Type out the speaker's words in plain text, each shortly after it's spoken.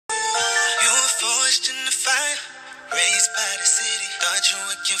Forged in the fire, raised by the city. Thought you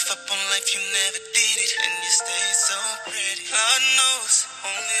would give up on life, you never did it. And you stayed so pretty. Lord knows,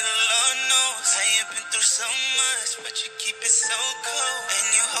 only the Lord knows. How you've been through so much, but you keep it so cold. And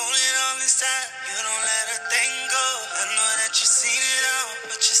you hold it all inside, you don't let a thing go. I know that you've seen it all,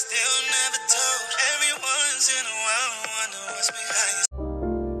 but you still never told. Every once in a while, I wonder what's behind you.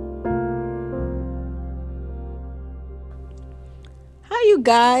 Hi, you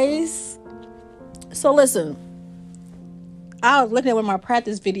guys. So listen, I was looking at one of my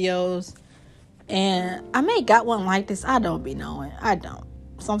practice videos, and I may got one like this. I don't be knowing. I don't.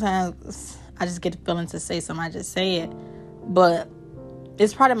 Sometimes I just get the feeling to say something. I just say it, but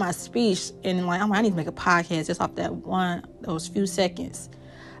it's part of my speech, and I need to make a podcast just off those few seconds.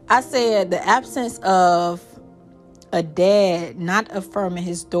 I said the absence of a dad not affirming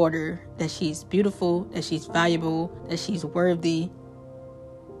his daughter that she's beautiful, that she's valuable, that she's worthy,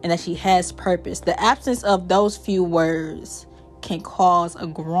 and that she has purpose. The absence of those few words can cause a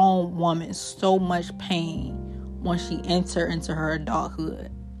grown woman so much pain when she enters into her adulthood.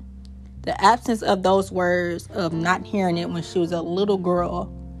 The absence of those words, of not hearing it when she was a little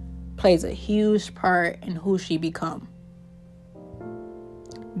girl, plays a huge part in who she becomes.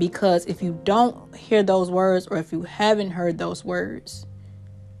 Because if you don't hear those words, or if you haven't heard those words,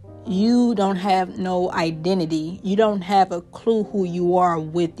 you don't have no identity. You don't have a clue who you are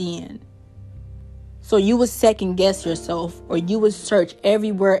within. So you would second guess yourself, or you would search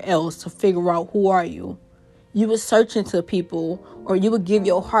everywhere else to figure out who are you. You would search into people, or you would give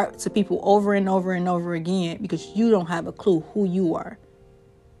your heart to people over and over and over again, because you don't have a clue who you are.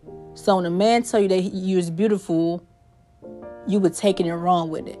 So when a man tell you that you're beautiful, you would take it wrong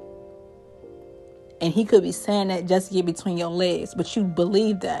with it. And he could be saying that just to get between your legs, but you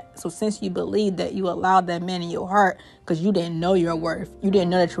believe that. So since you believe that, you allowed that man in your heart because you didn't know your worth. You didn't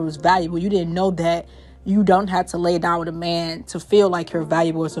know that you was valuable. You didn't know that you don't have to lay down with a man to feel like you're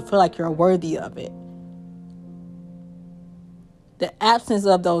valuable or to feel like you're worthy of it. The absence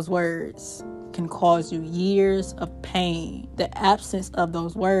of those words can cause you years of pain. The absence of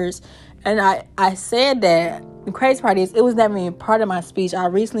those words. And I said that. The crazy part is, it was never even part of my speech. I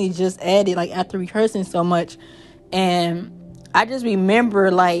recently just added, after rehearsing so much. And I just remember,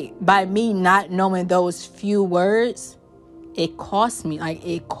 by me not knowing those few words, it cost me.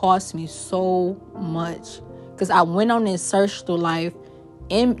 It cost me so much. Because I went on this search through life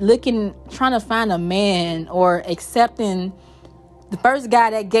and trying to find a man, or accepting the first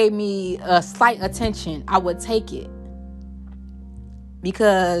guy that gave me a slight attention. I would take it.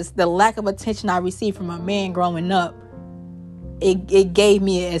 Because the lack of attention I received from a man growing up, it gave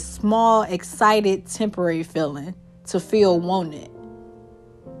me a small, excited, temporary feeling to feel wanted.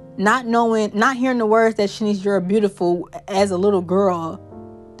 Not hearing the words that Shanice, you're beautiful as a little girl.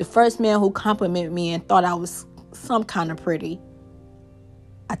 The first man who complimented me and thought I was some kind of pretty,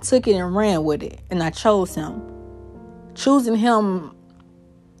 I took it and ran with it, and I chose him. Choosing him,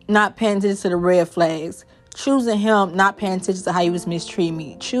 not paying attention to the red flags. Choosing him, not paying attention to how he was mistreating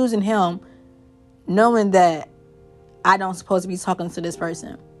me. Choosing him, knowing that I don't supposed to be talking to this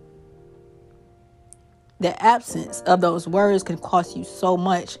person. The absence of those words can cost you so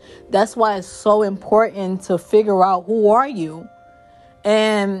much. That's why it's so important to figure out who are you.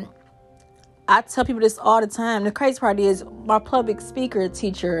 And I tell people this all the time. The crazy part is, my public speaker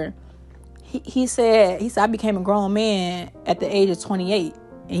teacher, he said I became a grown man at the age of 28.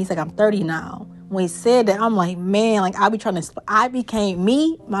 And he's like, I'm 30 now. When he said that, I'm like, man, I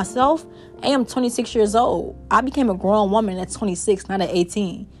became myself. I am 26 years old. I became a grown woman at 26, not at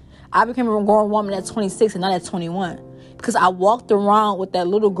 18. I became a grown woman at 26 and not at 21. Because I walked around with that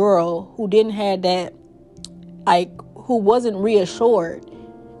little girl who didn't have that, who wasn't reassured.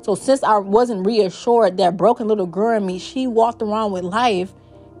 So since I wasn't reassured, that broken little girl in me, she walked around with life,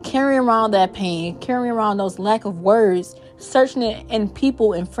 carrying around that pain, carrying around those lack of words, searching it in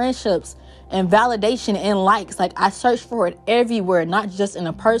people and friendships, and validation and likes. I searched for it everywhere, not just in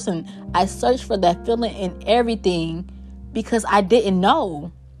a person. I searched for that feeling in everything because I didn't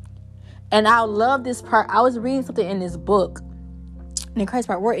know. And I love this part. I was reading something in this book. And the crazy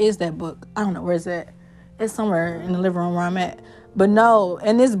part, where is that book? I don't know, where is it? It's somewhere in the living room where I'm at. But no,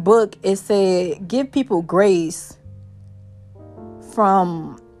 in this book, it said, give people grace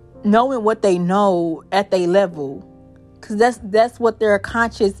from knowing what they know at their level. Because that's what their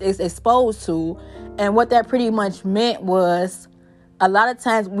conscience is exposed to. And what that pretty much meant was, a lot of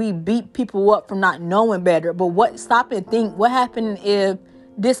times we beat people up for not knowing better. But stop and think, what happened if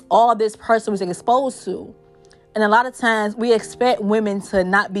this person was exposed to? And a lot of times we expect women to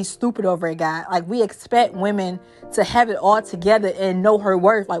not be stupid over a guy. Like, we expect women to have it all together and know her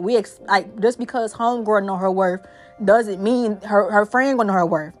worth. Like, just because homegirl know her worth doesn't mean her friend gonna know her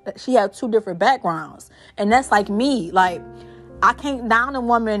worth. She has two different backgrounds. And that's like me. Like, I can't down a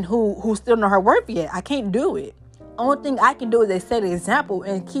woman who still know her worth yet. I can't do it. Only thing I can do is set an example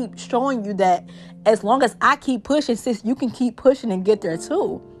and keep showing you that as long as I keep pushing, sis, you can keep pushing and get there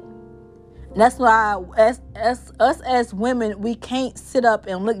too. And that's why as women, we can't sit up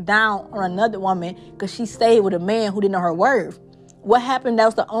and look down on another woman because she stayed with a man who didn't know her worth. What happened? That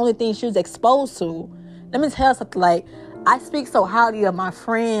was the only thing she was exposed to. Let me tell you something. Like, I speak so highly of my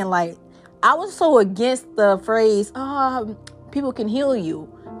friend. Like, I was so against the phrase, people can heal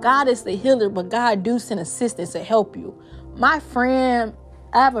you. God is the healer, but God do send assistance to help you. My friend,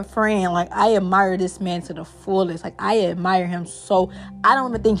 I have a friend, like, I admire this man to the fullest. Like, I admire him so. I don't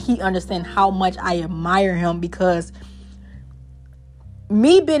even think he understands how much I admire him, because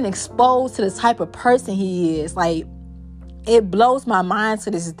me being exposed to the type of person he is, like, it blows my mind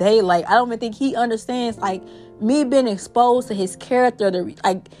to this day. Like, I don't even think he understands, like, me being exposed to his character,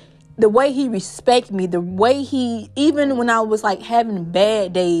 the way he respects me, the way even when I was, like, having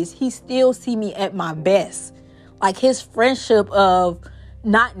bad days, he still see me at my best. Like, his friendship of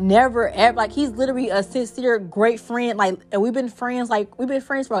never ever, like, he's literally a sincere, great friend. Like, and we've been friends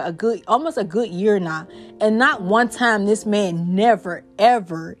for almost a good year now. And not one time this man never,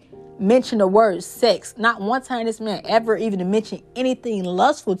 ever mentioned the word sex. Not one time this man ever even mentioned anything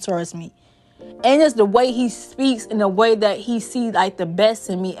lustful towards me. And it's the way he speaks and the way that he sees, like, the best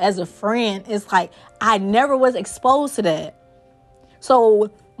in me as a friend. It's like, I never was exposed to that.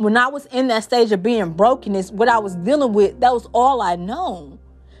 So when I was in that stage of being brokenness, what I was dealing with, that was all I know.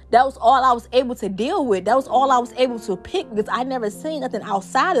 That was all I was able to deal with. That was all I was able to pick, because I never seen nothing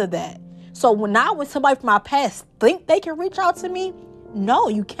outside of that. So when somebody from my past think they can reach out to me, no,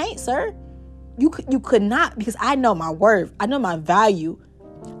 you can't, sir. You could not, because I know my worth. I know my value.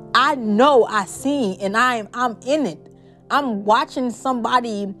 I know I seen, and I'm in it. I'm watching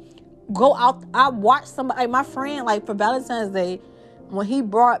somebody go out. I watched somebody, my friend, like, for Valentine's Day, when he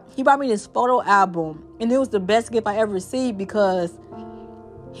brought me this photo album, and it was the best gift I ever received, because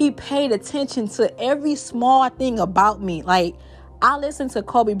he paid attention to every small thing about me. Like, I listened to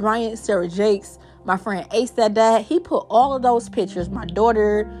Kobe Bryant, Sarah Jakes, my friend Ace that died. He put all of those pictures, my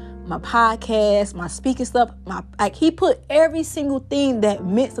daughter, my podcast, my speaking stuff, he put every single thing that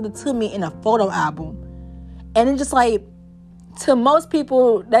meant something to me in a photo album. And it's just like, to most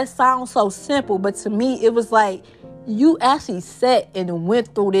people that sounds so simple, but to me it was like, you actually sat and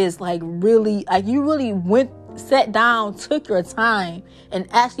went through this, like, really, like, you really sat down, took your time, and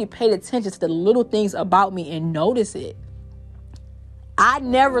actually paid attention to the little things about me and noticed it. I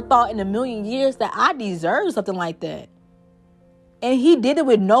never thought in a million years that I deserved something like that. And he did it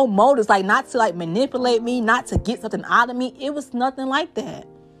with no motives, like, not to, like, manipulate me, not to get something out of me. It was nothing like that.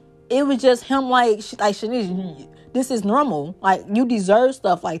 It was just him, like, Shanice, this is normal. Like, you deserve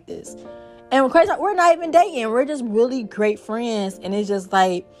stuff like this. And crazy, we're not even dating. We're just really great friends. And it's just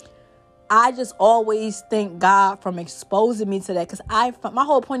like, I just always thank God from exposing me to that. Because my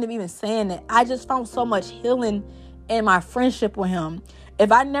whole point of even saying that, I just found so much healing in my friendship with him.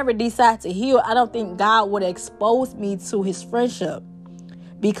 If I never decided to heal, I don't think God would expose me to his friendship.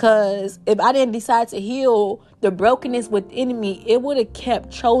 Because if I didn't decide to heal the brokenness within me, it would have kept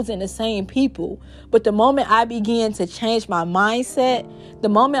choosing the same people. But the moment I began to change my mindset, the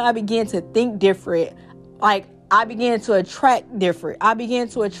moment I began to think different, like, I began to attract different. I began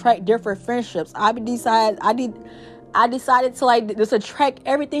to attract different friendships. I decided to, like, just attract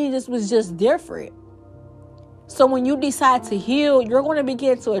everything. Just was just different. So when you decide to heal, you're going to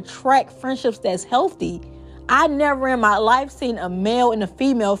begin to attract friendships that's healthy. I never in my life seen a male and a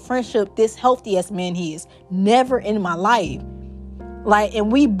female friendship this healthy as man he is. Never in my life. Like, and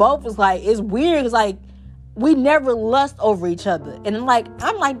we both was like, it's weird. It's like, we never lust over each other. And I'm like,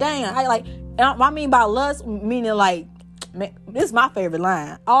 dang, I mean by lust, meaning, like, man, this is my favorite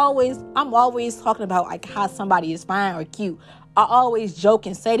line. I'm always talking about, like, how somebody is fine or cute. I always joke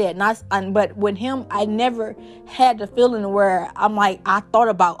and say that. But with him, I never had the feeling where I'm like, I thought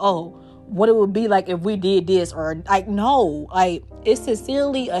about, what it would be like if we did this, or, like, no, like, it's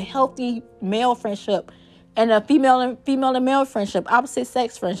sincerely a healthy male friendship and a female and male friendship, opposite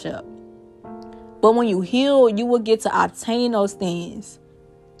sex friendship. But when you heal, you will get to obtain those things.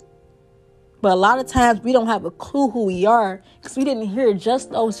 But a lot of times we don't have a clue who we are because we didn't hear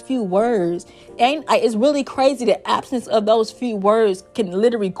just those few words. And it's really crazy. The absence of those few words can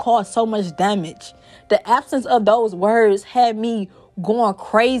literally cause so much damage. The absence of those words had me going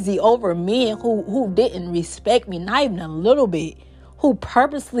crazy over men who didn't respect me, not even a little bit, who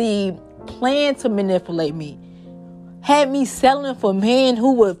purposely planned to manipulate me, had me settling for men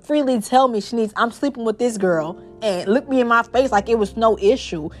who would freely tell me, Shanice, I'm sleeping with this girl, and look me in my face like it was no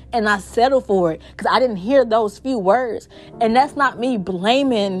issue, and I settled for it because I didn't hear those few words. And that's not me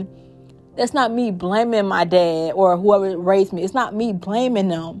blaming my dad or whoever raised me. It's not me blaming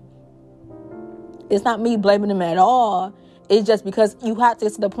them. It's not me blaming them at all. It's just because you have to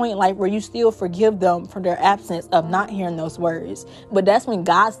get to the point in life where you still forgive them for their absence of not hearing those words. But that's when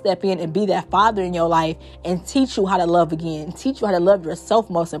God step in and be that father in your life and teach you how to love again. Teach you how to love yourself,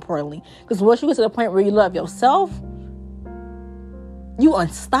 most importantly. Because once you get to the point where you love yourself, you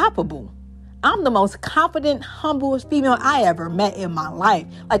unstoppable. I'm the most confident, humblest female I ever met in my life.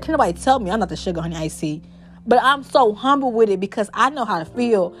 Like, can nobody tell me I'm not the sugar honey iced tea? But I'm so humble with it because I know how to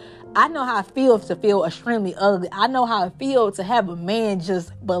feel. I know how it feels to feel extremely ugly. I know how it feels to have a man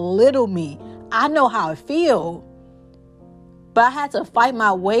just belittle me. I know how it feels. But I had to fight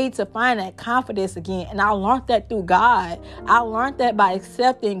my way to find that confidence again. And I learned that through God. I learned that by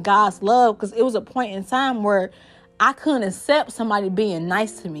accepting God's love, because it was a point in time where I couldn't accept somebody being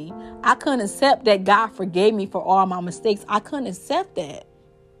nice to me. I couldn't accept that God forgave me for all my mistakes. I couldn't accept that.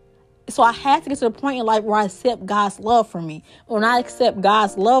 So I had to get to the point in life where I accept God's love for me. When I accept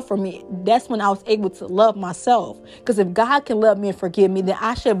God's love for me, that's when I was able to love myself. Because if God can love me and forgive me, then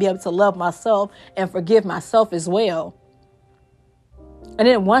I should be able to love myself and forgive myself as well. And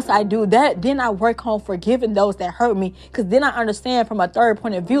then once I do that, then I work on forgiving those that hurt me. Because then I understand from a third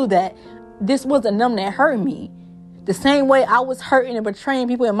point of view that this wasn't them that hurt me. The same way I was hurting and betraying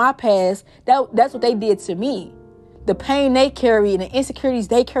people in my past, that's what they did to me. The pain they carry and the insecurities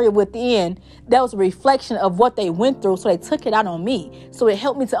they carry within, that was a reflection of what they went through. So they took it out on me. So it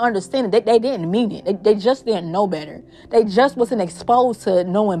helped me to understand that they didn't mean it. They just didn't know better. They just wasn't exposed to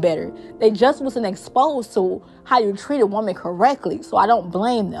knowing better. They just wasn't exposed to how you treat a woman correctly. So I don't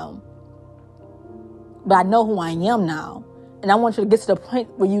blame them. But I know who I am now. And I want you to get to the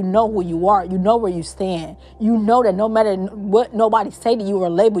point where you know who you are. You know where you stand. You know that no matter what nobody say to you or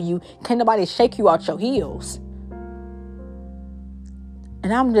label you, can't nobody shake you out your heels.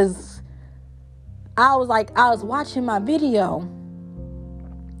 And I was watching my video.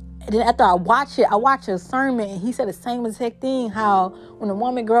 And then after I watched a sermon, and he said the same exact thing, how when a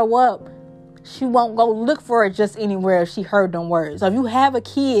woman grow up, she won't go look for it just anywhere if she heard them words. So if you have a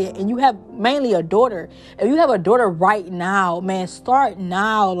kid and you have mainly a daughter, if you have a daughter right now, man, start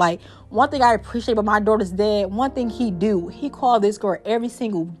now. Like, one thing I appreciate about my daughter's dad, one thing he called this girl every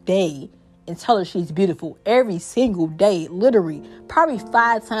single day and tell her she's beautiful every single day, literally, probably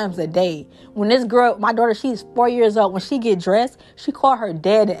 5 times a day. When this girl, my daughter, she's 4 years old, when she get dressed, she call her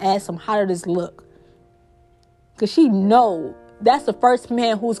dad and ask him, how did this look? Because she know that's the first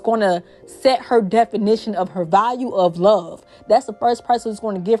man who's going to set her definition of her value of love. That's the first person who's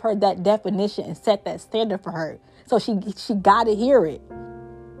going to give her that definition and set that standard for her. So she got to hear it.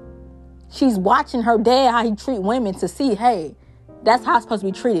 She's watching her dad, how he treat women, to see, hey, that's how it's supposed to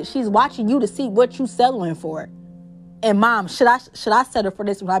be treated. She's watching you to see what you settling for. And mom, should I settle for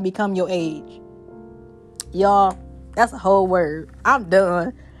this when I become your age? Y'all, that's a whole word. I'm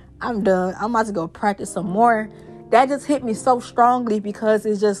done. I'm about to go practice some more. That just hit me so strongly because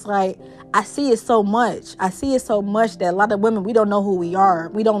it's just like, I see it so much. I see it so much that a lot of women, we don't know who we are.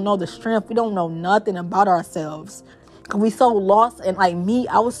 We don't know the strength. We don't know nothing about ourselves. Because we so lost. And like me,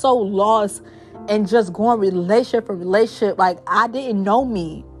 I was so lost and just going relationship for relationship. Like, I didn't know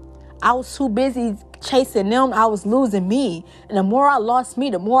me. I was too busy chasing them. I was losing me. And the more I lost me,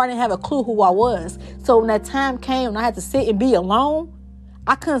 the more I didn't have a clue who I was. So when that time came and I had to sit and be alone,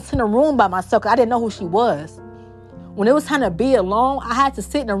 I couldn't sit in a room by myself because I didn't know who she was. When it was time to be alone, I had to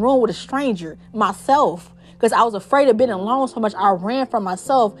sit in a room with a stranger, myself. Because I was afraid of being alone so much, I ran from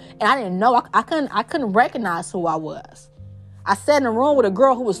myself. And I didn't know. I couldn't recognize who I was. I sat in a room with a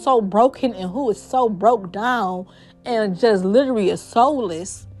girl who was so broken and who was so broke down and just literally a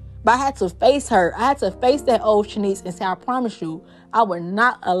soulless. But I had to face her. I had to face that old Shanice and say, I promise you, I would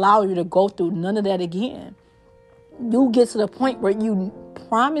not allow you to go through none of that again. You get to the point where you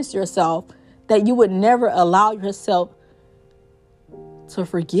promise yourself that you would never allow yourself to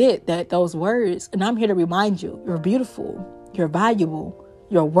forget those words. And I'm here to remind you, you're beautiful, you're valuable,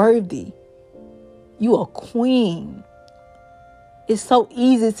 you're worthy, you a queen. It's so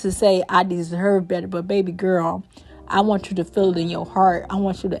easy to say, I deserve better. But baby girl, I want you to feel it in your heart. I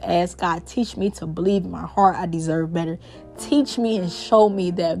want you to ask God, teach me to believe in my heart I deserve better. Teach me and show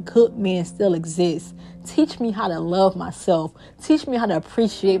me that good men still exist. Teach me how to love myself. Teach me how to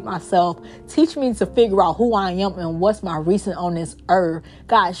appreciate myself. Teach me to figure out who I am and what's my reason on this earth.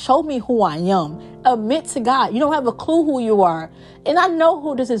 God, show me who I am. Admit to God, you don't have a clue who you are. And I know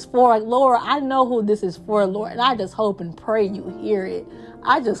who this is for. Like, Lord, I know who this is for, Lord. And I just hope and pray you hear it.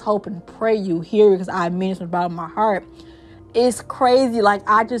 I just hope and pray you hear it, because I mean it about my heart. It's crazy. Like,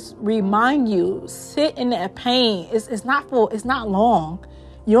 I just remind you, sit in that pain. It's not long.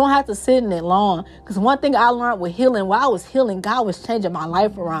 You don't have to sit in it long. Because one thing I learned with healing, while I was healing, God was changing my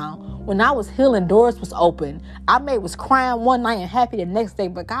life around. When I was healing, doors was open. I was crying one night and happy the next day,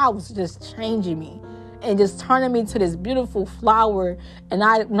 but God was just changing me and just turning me to this beautiful flower. And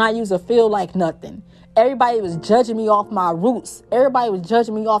when I used to feel like nothing. Everybody was judging me off my roots. Everybody was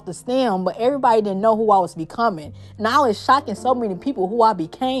judging me off the stem, but everybody didn't know who I was becoming. And I was shocking so many people who I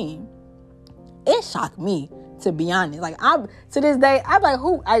became. It shocked me, to be honest. Like, to this day, I'm like,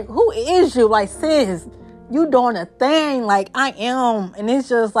 who is you? Like, sis, you doing a thing. Like, I am. And it's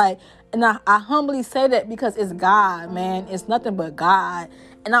just like, and I humbly say that because it's God, man. It's nothing but God.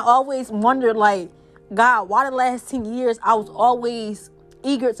 And I always wondered, like, God, why the last 10 years I was always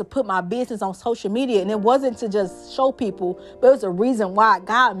eager to put my business on social media. And it wasn't to just show people, but it was a reason why.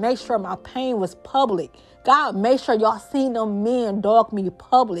 God made sure my pain was public. God made sure y'all seen them men dog me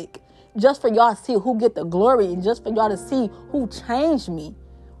public, just for y'all to see who get the glory, and just for y'all to see who changed me.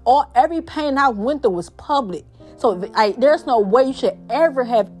 Every pain I went through was public. So there's no way you should ever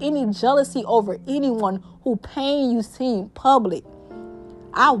have any jealousy over anyone who pain you see public.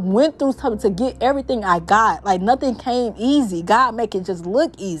 I went through something to get everything I got. Like, nothing came easy. God make it just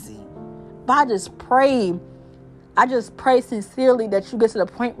look easy. But I just pray sincerely that you get to the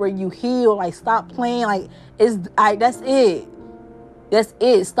point where you heal. Like, stop playing. Like, that's it. That's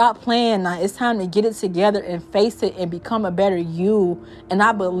it. Stop playing now. It's time to get it together and face it and become a better you. And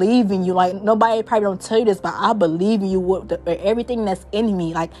I believe in you. Like, nobody probably don't tell you this, but I believe in you with everything that's in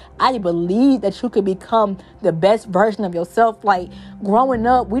me. Like, I believe that you could become the best version of yourself. Like, growing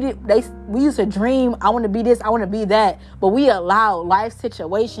up, we used to dream, I want to be this, I want to be that. But we allow life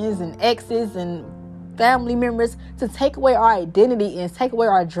situations and exes and family members to take away our identity and take away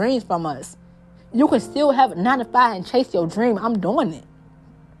our dreams from us. You can still have a 9 to 5 and chase your dream. I'm doing it.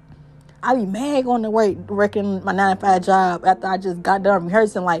 I be mad going to work, working my 9 to 5 job after I just got done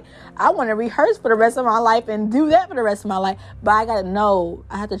rehearsing. Like, I want to rehearse for the rest of my life and do that for the rest of my life. But I got to know,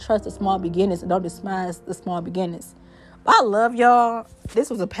 I have to trust the small beginnings and don't despise the small beginnings. But I love y'all. This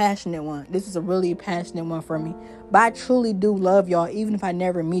was a passionate one. This is a really passionate one for me. But I truly do love y'all. Even if I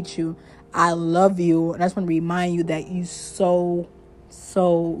never meet you, I love you. And I just want to remind you that you so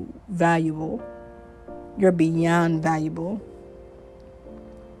valuable. You're beyond valuable.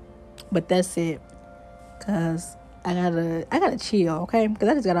 But that's it. Cause I gotta chill, okay? Because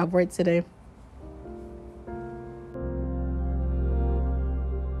I just got off work today.